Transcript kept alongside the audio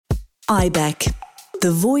IBEC,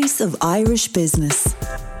 the voice of Irish business.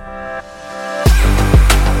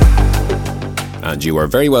 And you are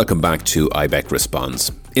very welcome back to IBEC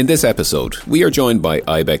Responds. In this episode, we are joined by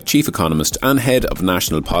IBEC Chief Economist and Head of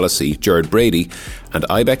National Policy, Gerard Brady, and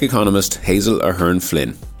IBEC economist Hazel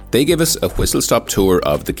Ahern-Flynn. They give us a whistle-stop tour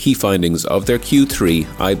of the key findings of their Q3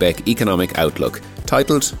 IBEC Economic Outlook,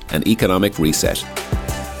 titled An Economic Reset.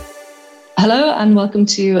 Hello and welcome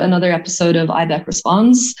to another episode of IBEC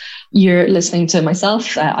Responds. You're listening to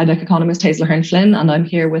myself, IBEC economist Hazel Ahern-Flynn, and I'm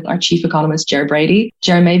here with our Chief Economist, Gerard Brady.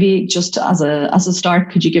 Gerard, maybe just as a start,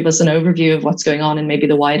 could you give us an overview of what's going on in maybe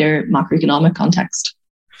the wider macroeconomic context?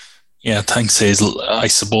 Yeah, thanks, Hazel. I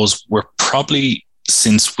suppose we're probably,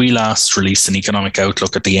 since we last released an economic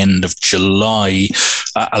outlook at the end of July,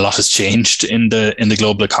 a lot has changed in the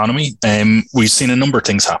global economy. We've seen a number of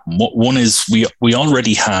things happen. One is we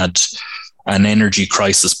already had an energy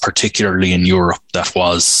crisis, particularly in Europe, that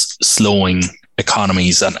was slowing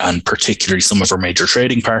economies and particularly some of our major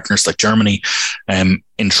trading partners like Germany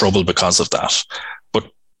in trouble because of that. But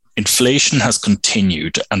inflation has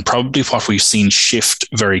continued, and probably what we've seen shift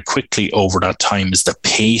very quickly over that time is the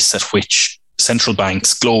pace at which central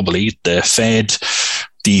banks globally, the Fed,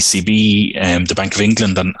 the ECB, the Bank of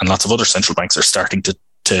England and lots of other central banks are starting to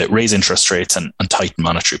raise interest rates and tighten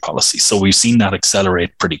monetary policy. So we've seen that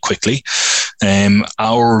accelerate pretty quickly.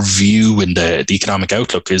 Our view in the economic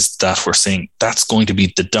outlook is that we're saying that's going to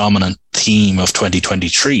be the dominant theme of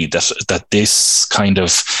 2023, that this kind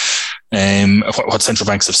of what central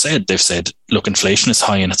banks have said. They've said, look, inflation is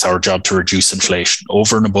high and it's our job to reduce inflation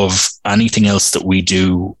over and above anything else that we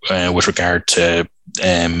do with regard to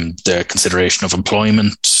the consideration of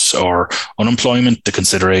employment or unemployment, the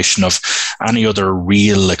consideration of any other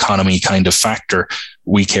real economy kind of factor.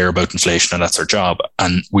 We care about inflation and that's our job.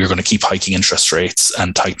 And we're going to keep hiking interest rates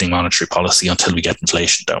and tightening monetary policy until we get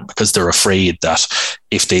inflation down, because they're afraid that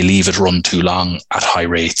if they leave it run too long at high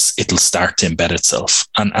rates, it'll start to embed itself.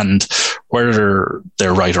 And whether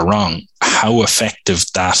they're right or wrong, how effective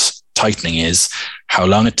that tightening is, how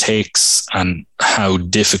long it takes, and how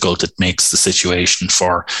difficult it makes the situation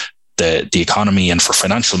for the economy and for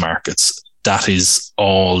financial markets, that is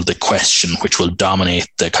all the question which will dominate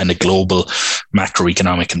the kind of global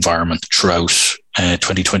macroeconomic environment throughout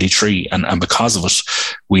 2023. And because of it,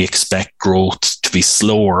 we expect growth to be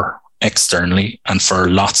slower externally, and for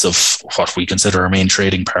lots of what we consider our main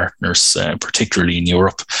trading partners, particularly in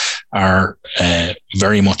Europe, are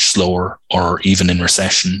very much slower or even in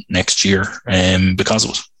recession next year because of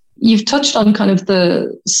it. You've touched on kind of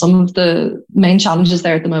some of the main challenges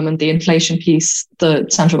there at the moment, the inflation piece, the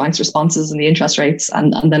central bank's responses and the interest rates,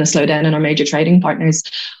 and then a slowdown in our major trading partners.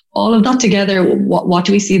 All of that together, what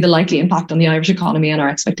do we see the likely impact on the Irish economy and our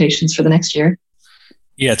expectations for the next year?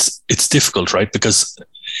 Yeah, it's difficult, right? Because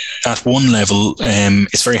at one level,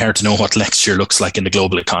 it's very hard to know what next year looks like in the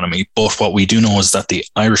global economy. But what we do know is that the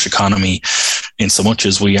Irish economy, in so much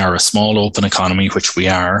as we are a small open economy, which we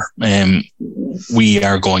are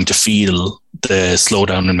going to feel the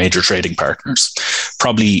slowdown in major trading partners.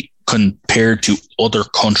 Probably compared to other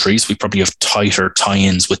countries, we probably have tighter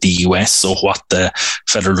tie-ins with the US. So what the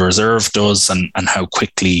Federal Reserve does and how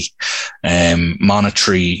quickly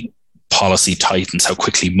monetary policy tightens, how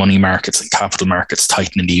quickly money markets and capital markets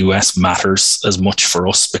tighten in the US matters as much for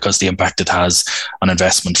us, because the impact it has on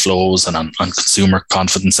investment flows and on consumer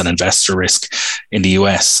confidence and investor risk in the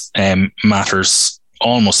US matters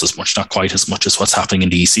almost as much, not quite as much, as what's happening in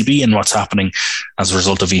the ECB and what's happening as a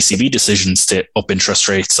result of ECB decisions to up interest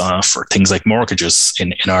rates for things like mortgages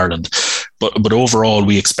in Ireland. But overall,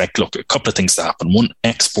 we expect, a couple of things to happen. One,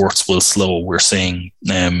 exports will slow. We're saying,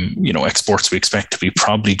 exports we expect to be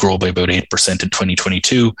probably grow by about 8% in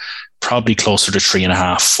 2022, probably closer to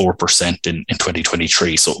 3.5-4% in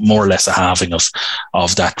 2023. So more or less a halving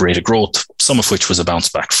of that rate of growth, some of which was a bounce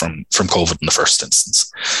back from COVID in the first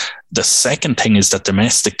instance. The second thing is that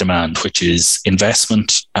domestic demand, which is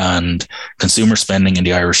investment and consumer spending in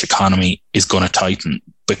the Irish economy, is going to tighten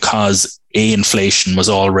because inflation was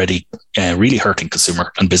already really hurting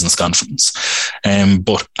consumer and business confidence.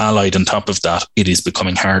 But allied on top of that, it is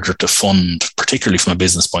becoming harder to fund, particularly from a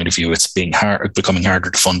business point of view. It's becoming harder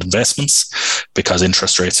to fund investments because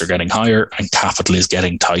interest rates are getting higher and capital is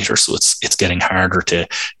getting tighter. So it's getting harder to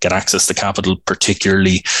get access to capital,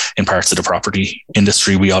 particularly in parts of the property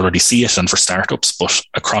industry. We already see it, and for startups, but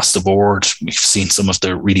across the board, we've seen some of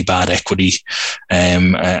the really bad equity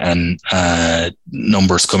and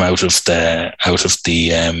numbers come out of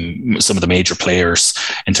some of the major players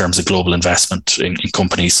in terms of global investment in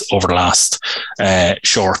companies over the last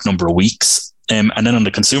short number of weeks. And then on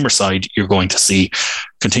the consumer side, you're going to see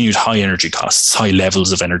continued high energy costs, high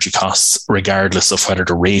levels of energy costs, regardless of whether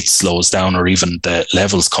the rate slows down or even the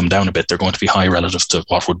levels come down a bit. They're going to be high relative to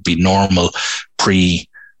what would be normal pre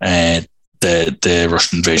the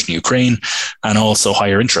Russian invasion of Ukraine, and also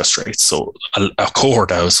higher interest rates. So a cohort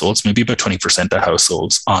of households, maybe about 20% of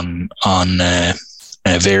households on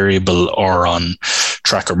variable or on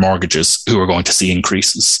tracker mortgages, who are going to see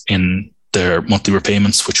increases in their monthly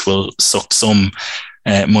repayments, which will suck some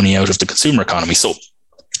money out of the consumer economy. So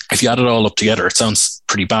if you add it all up together, it sounds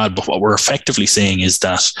pretty bad, but what we're effectively saying is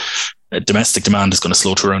that domestic demand is going to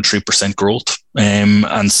slow to around 3% growth.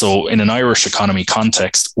 And so in an Irish economy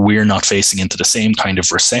context, we're not facing into the same kind of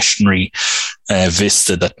recessionary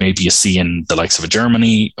vista that maybe you see in the likes of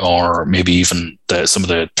Germany, or maybe even some of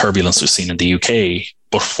the turbulence we've seen in the UK.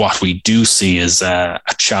 But what we do see is a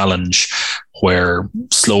challenge where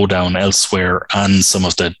slowdown elsewhere and some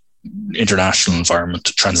of the international environment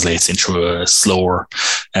translates into a slower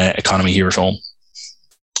economy here at home.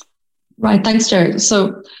 Right, thanks, Jared.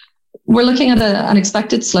 So we're looking at an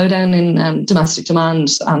expected slowdown in domestic demand,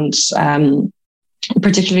 and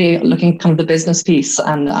particularly looking at kind of the business piece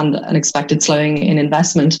and an expected slowing in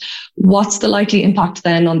investment. What's the likely impact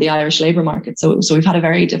then on the Irish labour market? So we've had a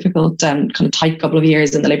very difficult kind of tight couple of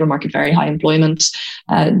years in the labour market, very high employment.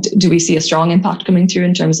 Do we see a strong impact coming through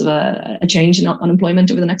in terms of a change in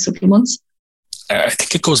unemployment over the next couple of months? I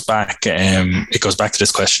think it goes back to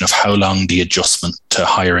this question of how long the adjustment to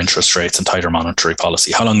higher interest rates and tighter monetary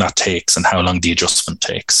policy, how long that takes and how long the adjustment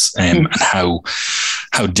takes, and how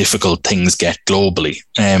difficult things get globally.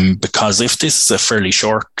 Because if this is a fairly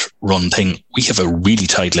short run thing, we have a really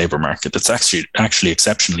tight labour market. It's actually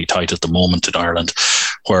exceptionally tight at the moment in Ireland,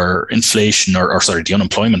 where inflation the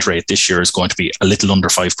unemployment rate this year is going to be a little under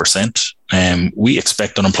 5%. We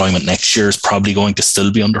expect unemployment next year is probably going to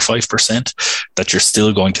still be under 5%, that you're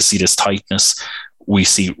still going to see this tightness. We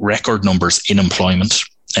see record numbers in employment,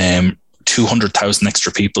 200,000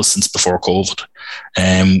 extra people since before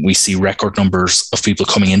COVID. We see record numbers of people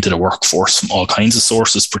coming into the workforce from all kinds of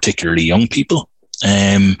sources, particularly young people.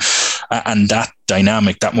 And that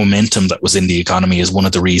dynamic, that momentum that was in the economy is one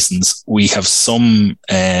of the reasons we have some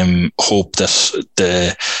hope that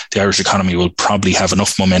the Irish economy will probably have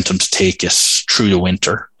enough momentum to take it through the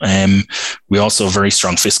winter. We also have very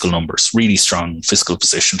strong fiscal numbers, really strong fiscal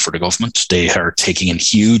position for the government. They are taking in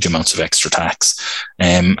huge amounts of extra tax,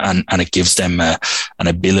 and it gives them an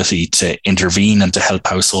ability to intervene and to help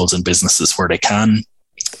households and businesses where they can.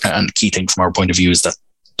 And the key thing from our point of view is that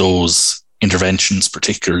those interventions,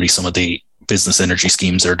 particularly some of the business energy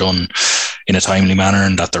schemes, are done in a timely manner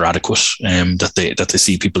and that they're adequate, that they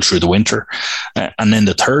see people through the winter. And then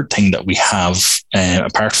the third thing that we have,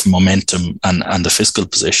 apart from momentum and the fiscal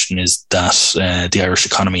position, is that the Irish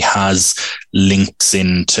economy has links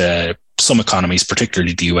into some economies,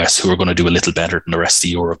 particularly the US, who are going to do a little better than the rest of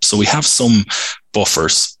Europe. So we have some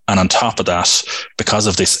buffers. And on top of that, because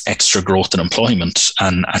of this extra growth in employment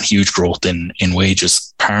and huge growth in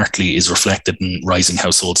wages, partly is reflected in rising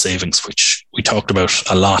household savings, which we talked about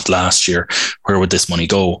a lot last year. Where would this money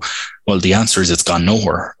go? Well, the answer is it's gone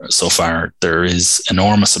nowhere so far. There is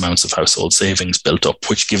enormous amounts of household savings built up,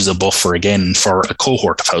 which gives a buffer again for a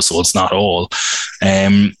cohort of households, not all,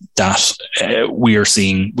 that we are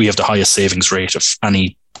seeing. We have the highest savings rate of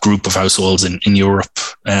any group of households in Europe,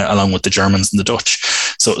 along with the Germans and the Dutch.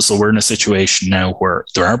 So we're in a situation now where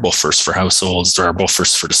there are buffers for households, there are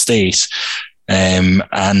buffers for the state,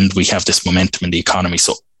 and we have this momentum in the economy.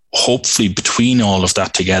 So hopefully between all of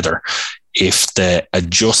that together, if the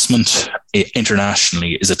adjustment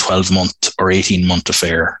internationally is a 12-month or 18-month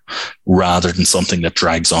affair rather than something that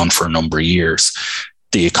drags on for a number of years,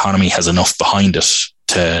 the economy has enough behind it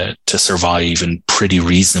to survive in pretty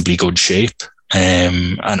reasonably good shape.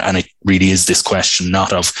 And it really is this question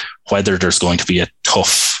not of whether there's going to be a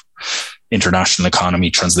tough international economy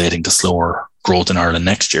translating to slower growth in Ireland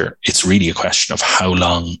next year. It's really a question of how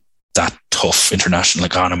long that tough international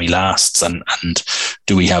economy lasts, and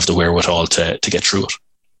do we have the wherewithal to get through it?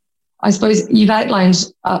 I suppose you've outlined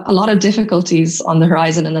a lot of difficulties on the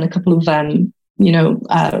horizon, and then a couple of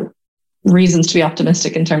reasons to be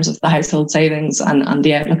optimistic in terms of the household savings and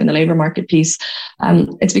the outlook in the labour market piece.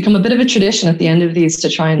 It's become a bit of a tradition at the end of these to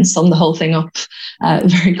try and sum the whole thing up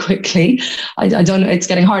very quickly. I don't know, it's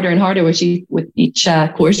getting harder and harder with each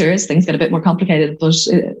quarter as things get a bit more complicated, but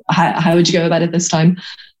how would you go about it this time?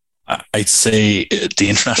 I'd say the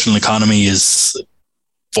international economy is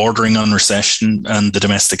bordering on recession, and the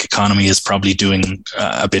domestic economy is probably doing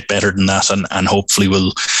a bit better than that, and hopefully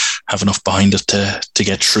will have enough behind it to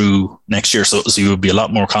get through next year. So you would be a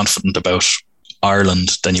lot more confident about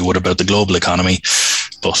Ireland than you would about the global economy.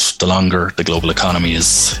 But the longer the global economy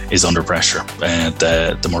is under pressure,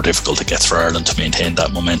 the more difficult it gets for Ireland to maintain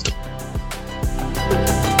that momentum.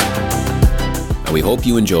 And we hope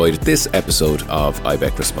you enjoyed this episode of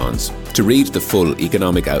IBEC Responds. To read the full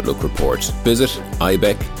Economic Outlook report, visit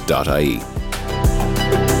ibec.ie.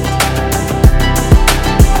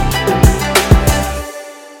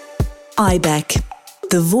 IBEC,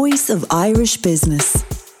 the voice of Irish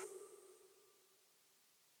business.